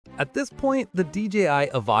At this point, the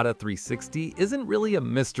DJI Avata 360 isn't really a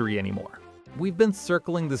mystery anymore. We've been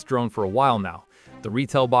circling this drone for a while now. The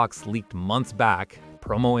retail box leaked months back,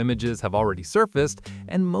 promo images have already surfaced,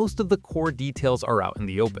 and most of the core details are out in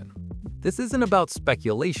the open. This isn't about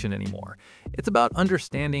speculation anymore. It's about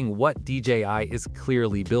understanding what DJI is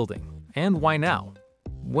clearly building, and why now.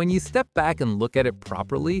 When you step back and look at it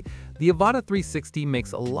properly, the Avata 360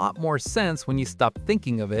 makes a lot more sense when you stop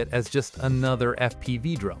thinking of it as just another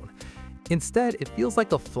FPV drone. Instead, it feels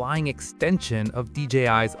like a flying extension of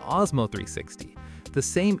DJI's Osmo 360, the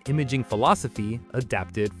same imaging philosophy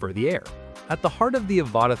adapted for the air. At the heart of the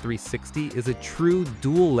Avata 360 is a true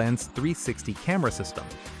dual-lens 360 camera system.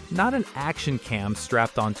 Not an action cam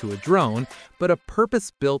strapped onto a drone, but a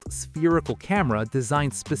purpose-built spherical camera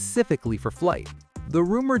designed specifically for flight. The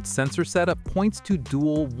rumored sensor setup points to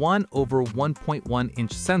dual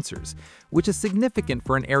 1/1.1-inch sensors, which is significant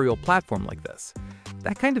for an aerial platform like this.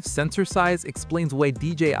 That kind of sensor size explains why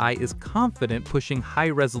DJI is confident pushing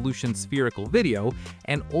high-resolution spherical video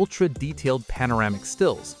and ultra-detailed panoramic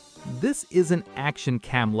stills. This isn't action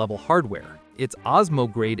cam level hardware. It's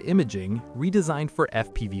Osmo-grade imaging redesigned for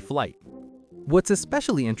FPV flight. What's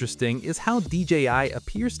especially interesting is how DJI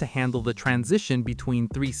appears to handle the transition between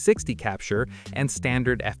 360 capture and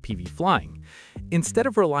standard FPV flying. Instead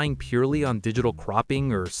of relying purely on digital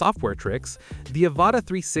cropping or software tricks, the Avata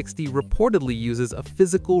 360 reportedly uses a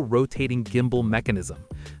physical rotating gimbal mechanism.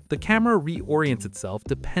 The camera reorients itself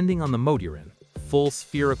depending on the mode you're in. Full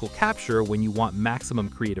spherical capture when you want maximum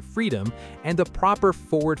creative freedom, and a proper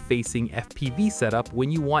forward-facing FPV setup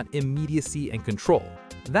when you want immediacy and control.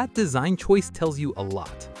 That design choice tells you a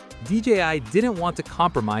lot. DJI didn't want to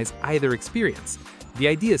compromise either experience. The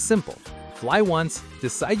idea is simple. Fly once,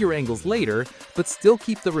 decide your angles later, but still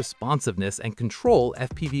keep the responsiveness and control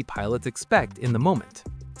FPV pilots expect in the moment.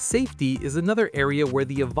 Safety is another area where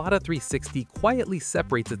the Avata 360 quietly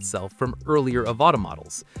separates itself from earlier Avata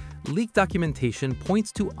models. Leaked documentation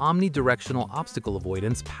points to omnidirectional obstacle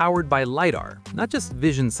avoidance powered by LiDAR, not just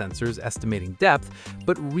vision sensors estimating depth,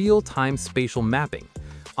 but real-time spatial mapping.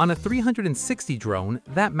 On a 360 drone,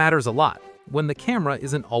 that matters a lot. When the camera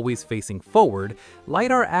isn't always facing forward,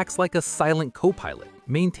 LiDAR acts like a silent co-pilot,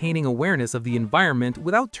 maintaining awareness of the environment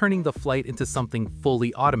without turning the flight into something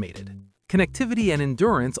fully automated. Connectivity and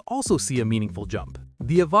endurance also see a meaningful jump.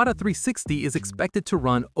 The Avata 360 is expected to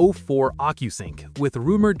run 04 OcuSync, with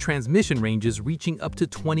rumored transmission ranges reaching up to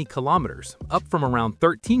 20 kilometers, up from around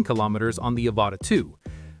 13 kilometers on the Avata 2.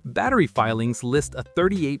 Battery filings list a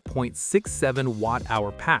 38.67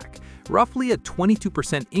 watt-hour pack, roughly a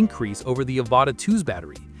 22% increase over the Avata 2's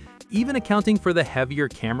battery. Even accounting for the heavier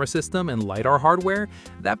camera system and LiDAR hardware,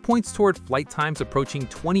 that points toward flight times approaching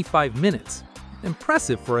 25 minutes.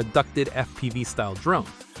 Impressive for a ducted FPV-style drone.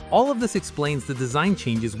 All of this explains the design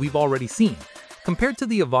changes we've already seen. Compared to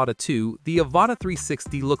the Avata 2, the Avata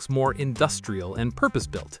 360 looks more industrial and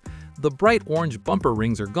purpose-built. The bright orange bumper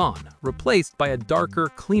rings are gone, replaced by a darker,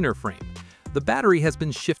 cleaner frame. The battery has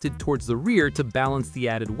been shifted towards the rear to balance the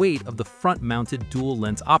added weight of the front-mounted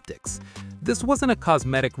dual-lens optics. This wasn't a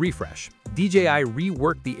cosmetic refresh. DJI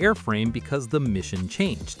reworked the airframe because the mission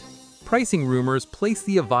changed. Pricing rumors place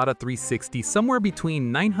the Avata 360 somewhere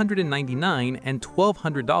between $999 and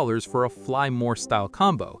 $1,200 for a Fly More style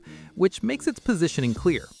combo, which makes its positioning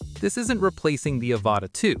clear. This isn't replacing the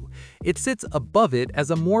Avata 2. It sits above it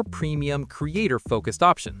as a more premium, creator-focused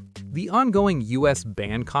option. The ongoing US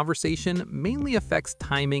ban conversation mainly affects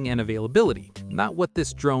timing and availability, not what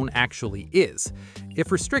this drone actually is.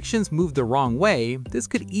 If restrictions move the wrong way, this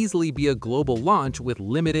could easily be a global launch with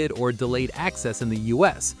limited or delayed access in the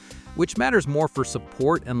US, which matters more for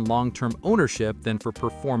support and long-term ownership than for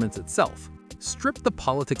performance itself. Strip the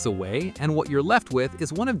politics away, and what you're left with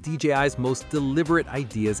is one of DJI's most deliberate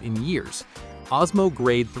ideas in years.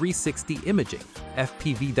 Osmo-grade 360 imaging,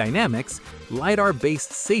 FPV dynamics,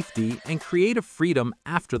 LiDAR-based safety, and creative freedom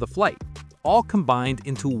after the flight, all combined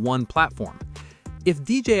into one platform. If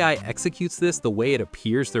DJI executes this the way it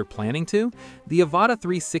appears they're planning to, the Avata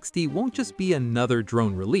 360 won't just be another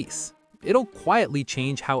drone release. It'll quietly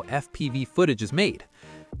change how FPV footage is made.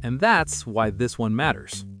 And that's why this one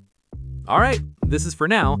matters. Alright, this is for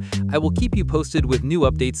now. I will keep you posted with new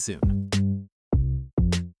updates soon.